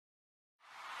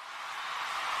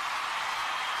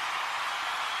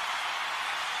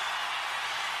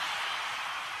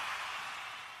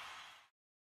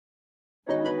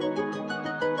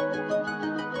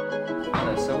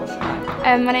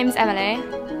My name's Emily.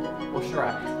 What's your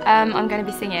act? I'm going to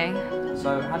be singing.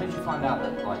 So how did you find out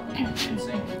that you can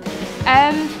sing?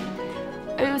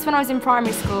 It was when I was in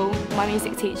primary school. My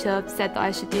music teacher said that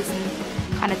I should do some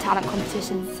kind of talent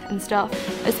competitions and stuff.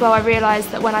 As well, I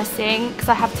realised that when I sing, because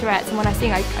I have Tourette's, and when I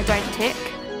sing I don't tick.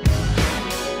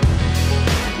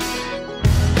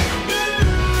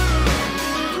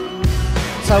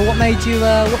 So what made you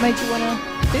want to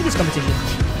do this competition?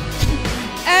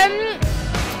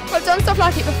 I've done stuff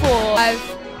like it before. I've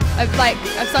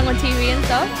sung on TV and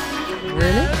stuff.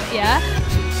 Really? Yeah.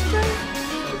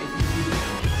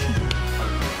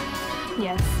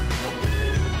 Yes.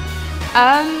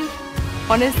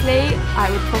 Honestly,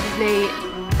 I would probably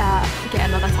get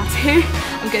another tattoo.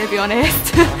 I'm going to be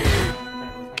honest.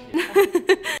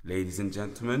 Ladies and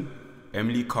gentlemen,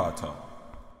 Emily Carter.